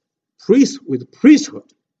holy. Priests with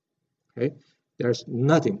priesthood. Okay? There's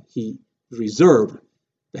nothing he reserved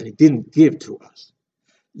that he didn't give to us.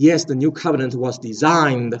 Yes, the new covenant was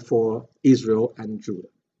designed for Israel and Judah,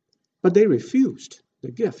 but they refused the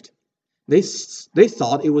gift. They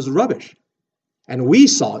thought it was rubbish, and we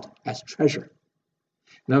saw it as treasure.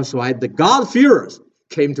 That's why the God-fearers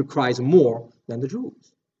came to Christ more than the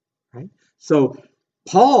Jews. Right? So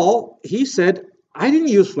Paul, he said, I didn't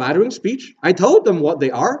use flattering speech. I told them what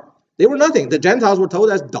they are. They were nothing. The Gentiles were told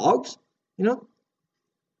as dogs,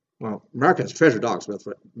 Well, Americans treasure dogs, but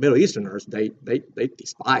for Middle Easterners, they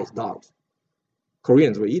despise dogs.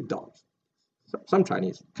 Koreans will eat dogs. Some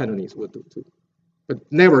Chinese, Cantonese would do too.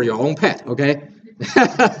 But never your own pet, okay?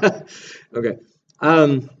 Okay.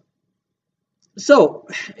 So,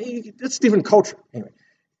 it's different culture. Anyway.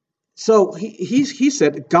 So he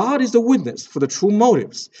said, God is the witness for the true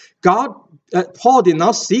motives. Paul did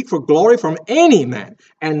not seek for glory from any man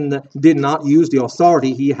and did not use the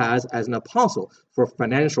authority he has as an apostle for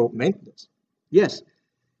financial maintenance. Yes,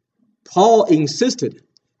 Paul insisted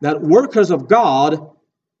that workers of God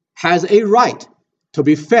has a right to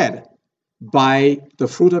be fed by the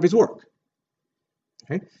fruit of his work.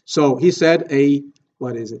 Okay? So he said a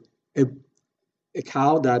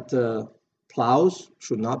cow that plows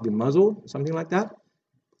should not be muzzled, something like that,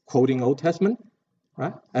 quoting Old Testament,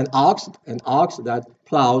 right? An ox that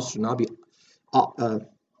plows should not be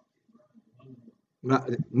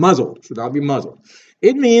muzzled, should not be muzzled.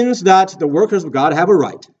 It means that the workers of God have a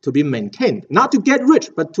right to be maintained, not to get rich,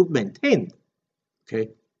 but to maintain, okay,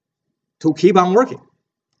 to keep on working,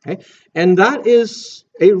 okay, and that is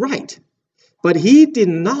a right. But he did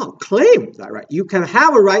not claim that right. You can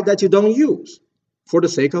have a right that you don't use for the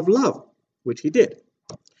sake of love, which he did.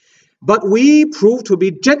 But we prove to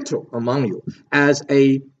be gentle among you, as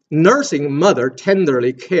a nursing mother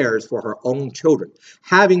tenderly cares for her own children.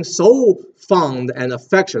 Having so fond an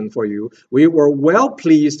affection for you, we were well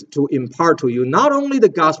pleased to impart to you not only the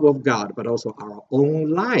gospel of God, but also our own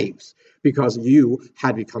lives, because you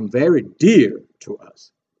had become very dear to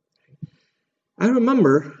us. I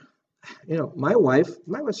remember, my wife,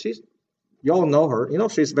 you all know her,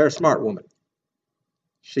 she's a very smart woman.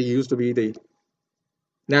 She used to be the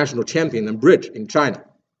national champion in bridge in China.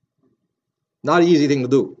 Not an easy thing to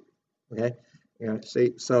do. Okay,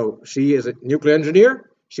 so she is a nuclear engineer.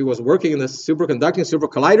 She was working in the superconducting super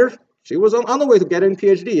collider. She was on the way to get a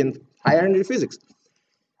PhD in high energy physics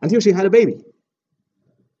until she had a baby.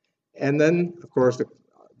 And then, of course,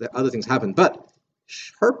 the other things happened. But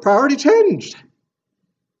her priority changed.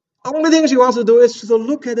 Only thing she wants to do is to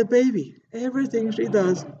look at the baby. Everything she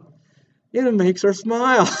does, it makes her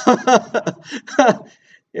smile.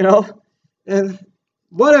 And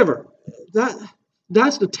whatever.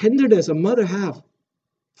 That's the tenderness a mother have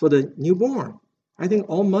for the newborn. I think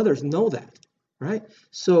all mothers know that, right?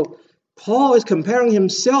 So Paul is comparing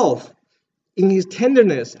himself in his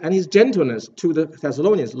tenderness and his gentleness to the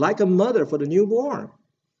Thessalonians like a mother for the newborn.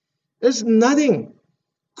 There's nothing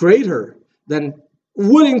greater than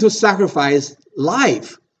willing to sacrifice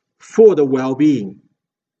life for the well-being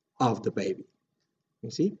of the baby.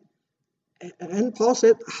 You see? And Paul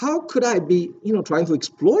said, how could I be, trying to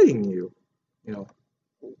exploiting you,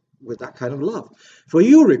 with that kind of love? For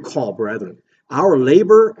you recall, brethren, our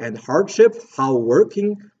labor and hardship, how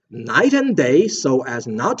working night and day so as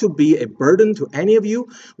not to be a burden to any of you,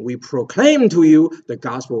 we proclaim to you the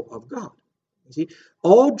gospel of God. You see,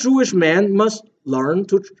 all Jewish men must learn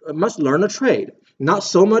a trade, not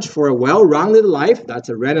so much for a well-rounded life, that's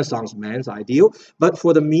a Renaissance man's ideal, but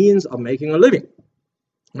for the means of making a living.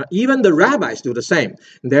 Even the rabbis do the same.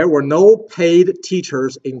 There were no paid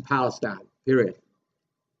teachers in Palestine, period.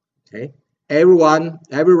 Okay?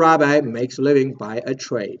 Every rabbi makes a living by a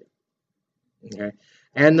trade. Okay?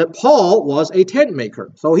 And Paul was a tent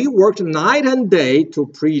maker, so he worked night and day to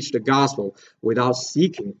preach the gospel without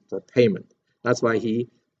seeking for payment. That's why he,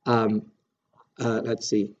 going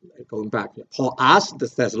back, Paul asked the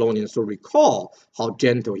Thessalonians to recall how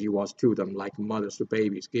gentle he was to them, like mothers to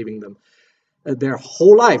babies, giving them their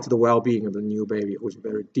whole life to the well-being of the new baby, who was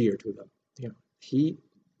very dear to them. He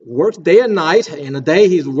worked day and night. In the day,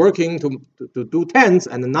 he's working to do tents,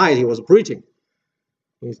 and the night he was preaching.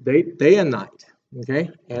 He's day and night.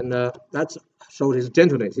 Okay, and that showed his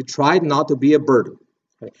gentleness. He tried not to be a burden.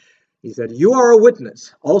 Okay? He said, "You are a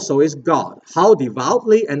witness. Also is God, how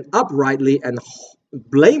devoutly and uprightly and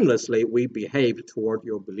blamelessly we behaved toward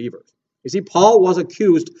your believers." You see, Paul was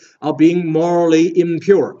accused of being morally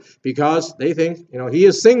impure because they think, he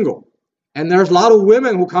is single. And there's a lot of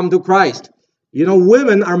women who come to Christ.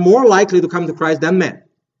 Women are more likely to come to Christ than men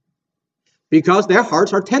because their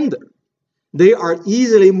hearts are tender. They are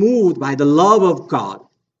easily moved by the love of God,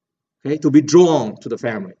 okay, to be drawn to the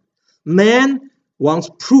family. Men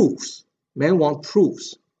want proofs,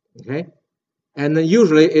 okay? And then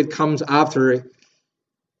usually it comes after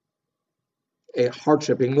a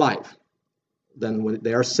hardship in life. Then when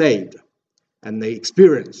they are saved and they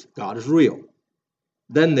experience God is real,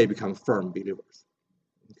 then they become firm believers.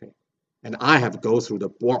 Okay, and I have to go through the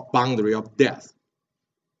boundary of death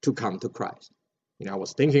to come to Christ. I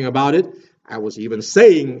was thinking about it. I was even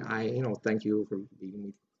saying, thank you for leading me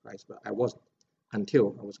to Christ, but I wasn't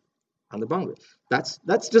until I was on the boundary.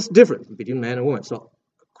 That's just different between men and women. So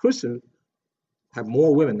Christians have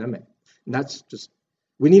more women than men. And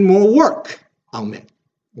we need more work on men.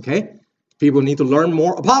 Okay. People need to learn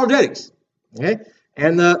more apologetics, okay?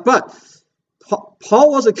 And but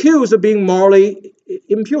Paul was accused of being morally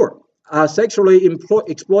impure, sexually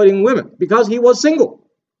exploiting women because he was single.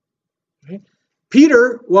 Okay?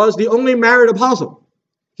 Peter was the only married apostle.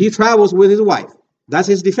 He travels with his wife. That's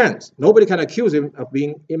his defense. Nobody can accuse him of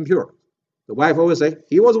being impure. The wife always say,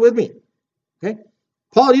 he was with me. Okay?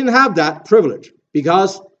 Paul didn't have that privilege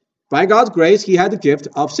because by God's grace, he had the gift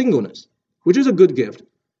of singleness, which is a good gift.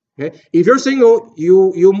 Okay? If you're single,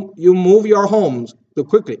 you move your homes the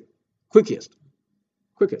quickest,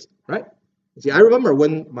 right? See, I remember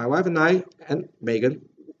when my wife and I and Megan,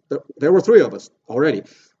 there were 3 of us already.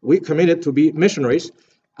 We committed to be missionaries.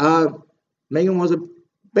 Megan was a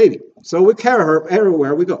baby, so we carry her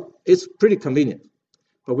everywhere we go. It's pretty convenient.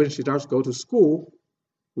 But when she starts to go to school,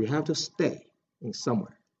 we have to stay in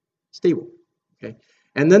somewhere stable. Okay,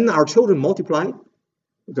 and then our children multiplied.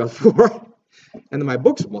 We got 4, and then my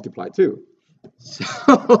books multiplied too.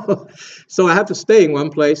 So I have to stay in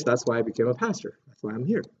one place. That's why I became a pastor. That's why I'm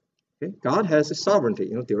here. Okay? God has His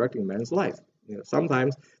sovereignty, directing man's life.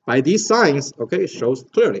 Sometimes by these signs, okay, it shows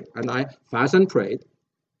clearly. And I fast and prayed,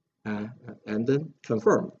 and then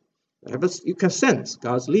confirmed. You can sense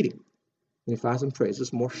God's leading. When you fast and pray, it's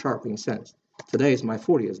just more sharp in sense. Today is my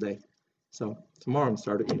 40th day, so tomorrow I'm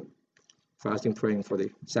starting fasting, praying for the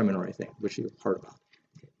seminary thing, which you heard about.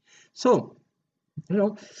 Okay. So,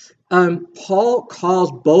 Paul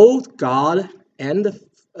calls both God and the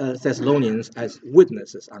Thessalonians as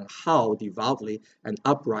witnesses on how devoutly and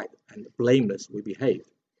upright and blameless we behave.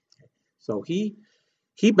 So he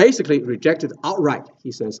basically rejected outright.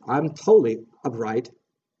 He says, I'm totally upright,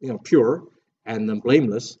 pure and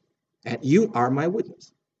blameless, and you are my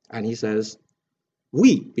witness. And he says,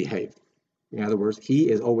 we behave. In other words, he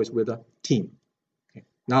is always with a team, okay?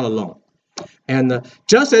 Not alone. And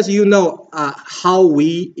just as how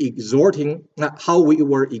we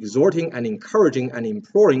were exhorting and encouraging and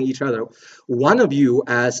imploring each other, one of you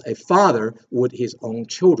as a father would his own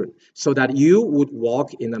children, so that you would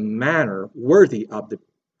walk in a manner worthy of the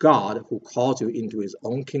God who calls you into his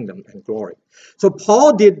own kingdom and glory. So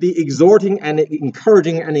Paul did the exhorting and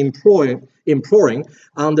encouraging and imploring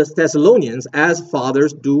on the Thessalonians as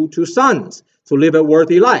fathers do to sons to live a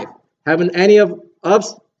worthy life. Haven't any of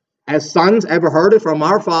us as sons ever heard it from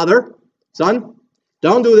our father? Son,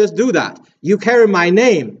 don't do this, do that. You carry my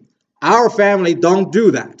name. Our family don't do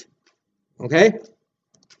that. Okay?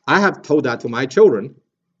 I have told that to my children.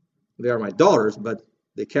 They are my daughters, but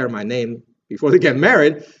they carry my name before they get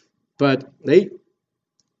married, but they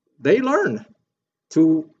learn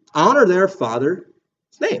to honor their father's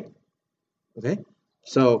name. Okay?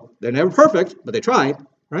 So they're never perfect, but they tried,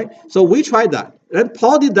 right? So we tried that. And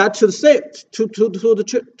Paul did that to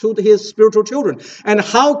his spiritual children. And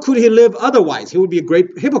how could he live otherwise? He would be a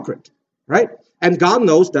great hypocrite, right? And God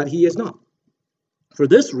knows that he is not. For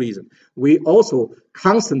this reason, we also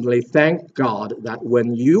constantly thank God that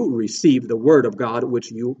when you received the word of God,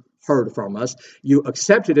 which you heard from us, you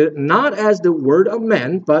accepted it not as the word of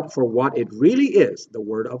men, but for what it really is, the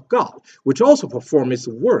word of God, which also performs its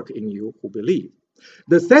work in you who believe.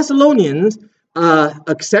 The Thessalonians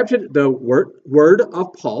accepted the word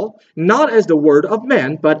of Paul, not as the word of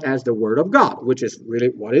man, but as the word of God, which is really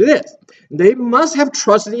what it is. They must have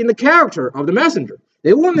trusted in the character of the messenger.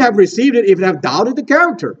 They wouldn't have received it if they have doubted the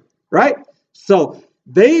character, right? So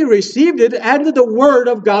they received it, and the word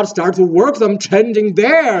of God started to work them, changing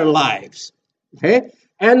their lives. Okay?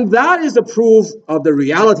 And that is the proof of the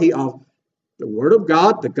reality of the word of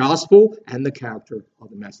God, the gospel, and the character of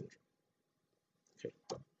the messenger. Okay.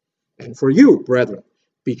 And for you, brethren,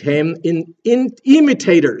 became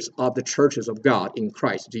imitators of the churches of God in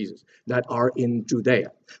Christ Jesus that are in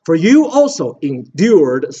Judea. For you also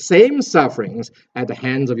endured same sufferings at the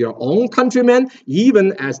hands of your own countrymen,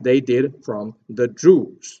 even as they did from the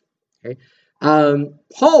Jews. Okay?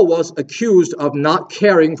 Paul was accused of not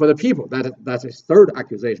caring for the people. That's his third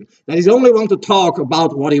accusation. That he's only want to talk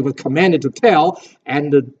about what he was commanded to tell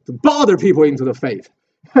and to bother people into the faith.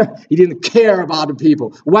 He didn't care about the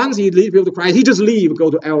people. Once he leads people to Christ, he just leave, go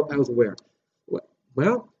to elsewhere.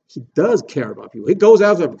 Well, he does care about people. He goes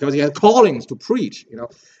elsewhere because he has callings to preach,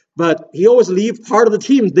 But he always leaves part of the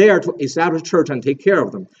team there to establish church and take care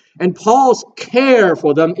of them. And Paul's care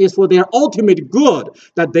for them is for their ultimate good,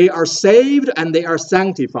 that they are saved and they are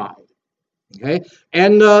sanctified. Okay,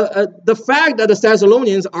 and the fact that the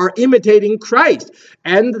Thessalonians are imitating Christ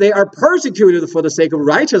and they are persecuted for the sake of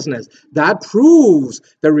righteousness, that proves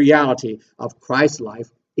the reality of Christ's life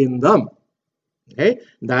in them. Okay,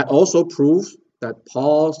 that also proves that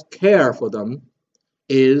Paul's care for them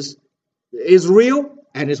is real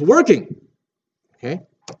and is working. Okay,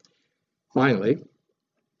 finally,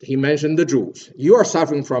 he mentioned the Jews. You are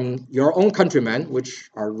suffering from your own countrymen, which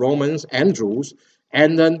are Romans and Jews,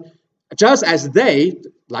 and then just as they,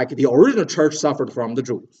 like the original church, suffered from the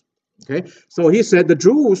Jews. Okay, so he said the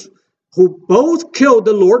Jews who both killed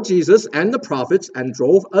the Lord Jesus and the prophets and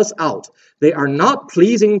drove us out, they are not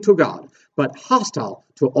pleasing to God. but hostile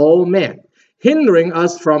to all men, hindering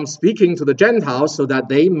us from speaking to the Gentiles so that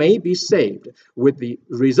they may be saved, with the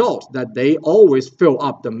result that they always fill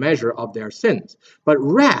up the measure of their sins. But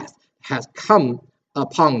wrath has come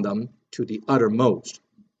upon them to the uttermost.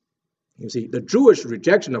 You see, the Jewish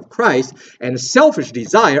rejection of Christ and selfish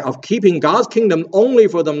desire of keeping God's kingdom only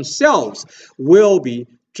for themselves will be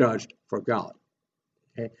judged for God.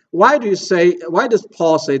 Okay? Why does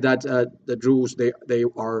Paul say that the Jews they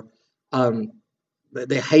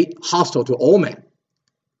hate hostile to all men?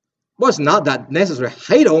 Well, it's not that necessarily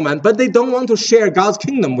hate all men, but they don't want to share God's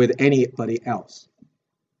kingdom with anybody else.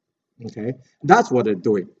 Okay, that's what they're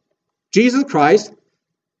doing. Jesus Christ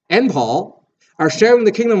and Paul are sharing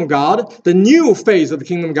the kingdom of God, the new phase of the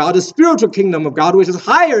kingdom of God, the spiritual kingdom of God, which is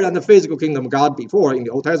higher than the physical kingdom of God before in the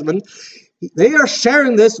Old Testament. They are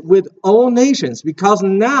sharing this with all nations because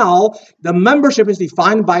now the membership is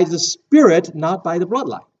defined by the Spirit, not by the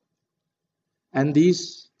bloodline. And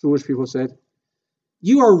these Jewish people said,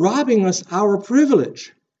 you are robbing us our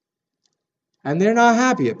privilege. And they're not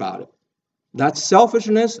happy about it. That's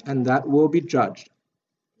selfishness, and that will be judged.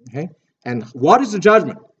 Okay? And what is the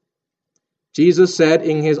judgment? Jesus said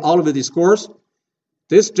in his Olivet Discourse,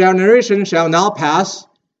 this generation shall not pass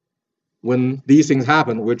when these things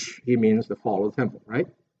happen, which he means the fall of the temple, right?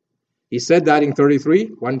 He said that in 33.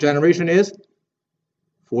 One generation is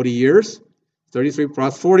 40 years. 33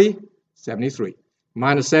 plus 40, 73.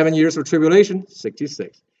 Minus 7 years of tribulation,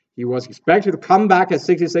 66. He was expected to come back at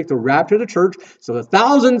 66 to rapture the church. So the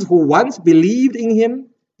thousands who once believed in him,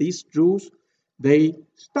 these Jews, they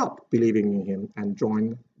stopped believing in him and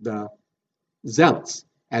joined the zealots.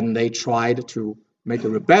 And they tried to make a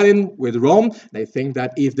rebellion with Rome. They think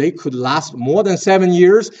that if they could last more than 7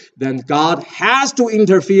 years, then God has to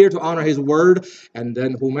interfere to honor his word, and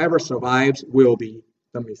then whomever survives will be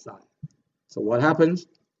the Messiah. So what happens?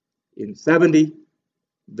 In 70,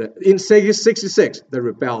 in 66, the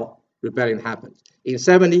rebellion happens. In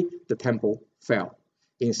 70, the temple fell.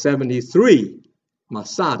 In 73,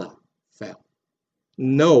 Masada fell.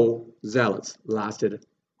 No zealots lasted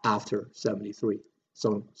after 73.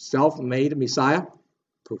 So self-made Messiah,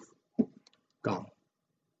 poof, gone.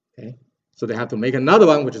 Okay, so they have to make another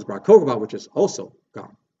one, which is Bar Kokhba, which is also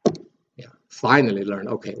gone. Yeah, finally learn.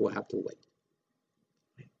 Okay, we'll have to wait.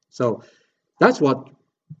 So that's what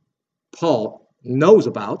Paul knows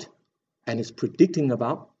about and is predicting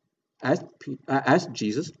about as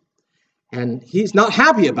Jesus, and he's not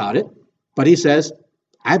happy about it, but he says,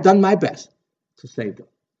 "I've done my best to save them,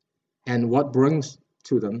 and what brings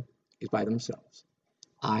to them is by themselves.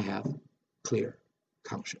 I have clear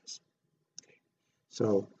conscience." Okay.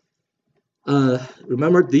 So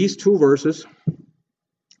remember, these two verses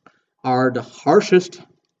are the harshest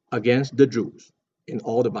against the Jews in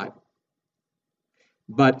all the Bible.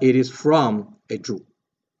 But it is from a Jew.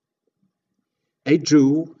 A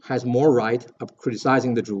Jew has more right of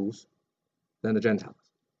criticizing the Jews than the Gentiles.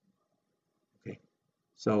 Okay.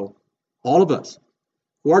 So all of us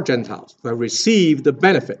who are Gentiles, who have received the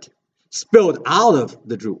benefit spilled out of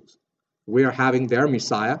the Jews, we are having their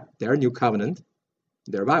Messiah, their new covenant,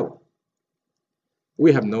 their Bible.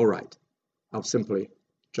 We have no right of simply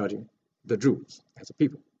judging the Jews as a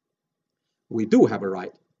people. We do have a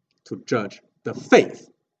right to judge the faith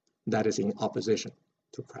that is in opposition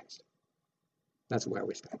to Christ. That's where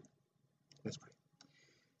we stand. Let's pray.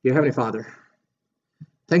 Dear Heavenly Father,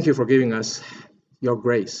 thank you for giving us your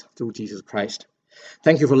grace through Jesus Christ.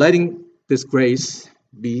 Thank you for letting this grace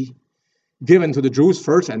be given to the Jews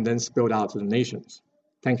first and then spilled out to the nations.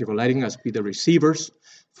 Thank you for letting us be the receivers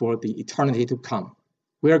for the eternity to come.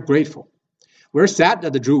 We are grateful. We're sad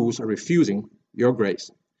that the Jews are refusing your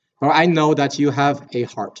grace. For I know that you have a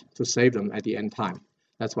heart to save them at the end time.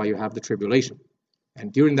 That's why you have the tribulation.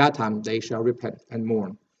 And during that time, they shall repent and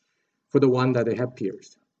mourn for the one that they have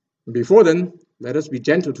pierced. Before then, let us be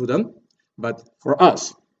gentle to them. But for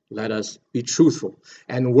us, let us be truthful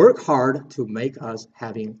and work hard to make us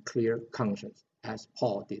having clear conscience, as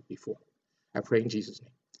Paul did before. I pray in Jesus'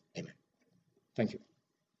 name. Amen. Thank you.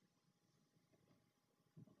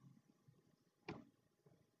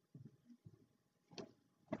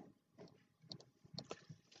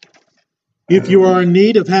 If you are in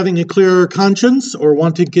need of having a clearer conscience or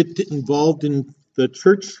want to get involved in the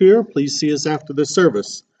church here, please see us after the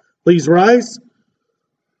service. Please rise.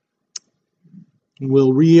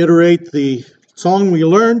 We'll reiterate the song we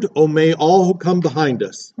learned, "O may all who come behind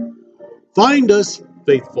us find us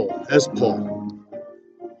faithful as Paul,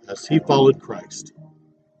 as he followed Christ."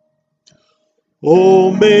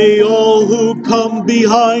 Oh, may all who come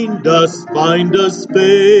behind us find us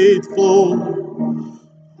faithful.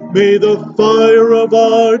 May the fire of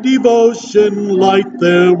our devotion light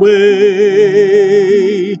their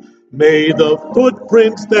way. May the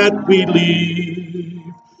footprints that we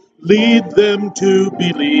lead them to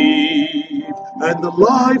believe, and the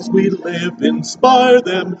lives we live inspire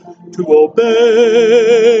them to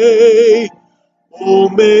obey. Oh,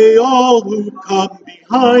 may all who come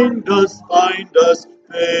behind us find us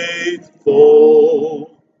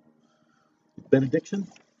faithful. Benediction.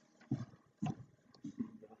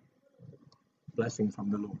 Blessing from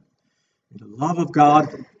the Lord. May the love of God,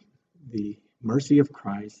 the mercy of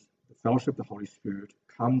Christ, the fellowship of the Holy Spirit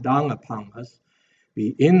come down upon us,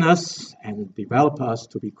 be in us, and develop us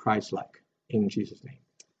to be Christ-like. In Jesus' name,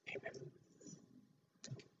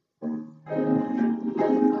 amen.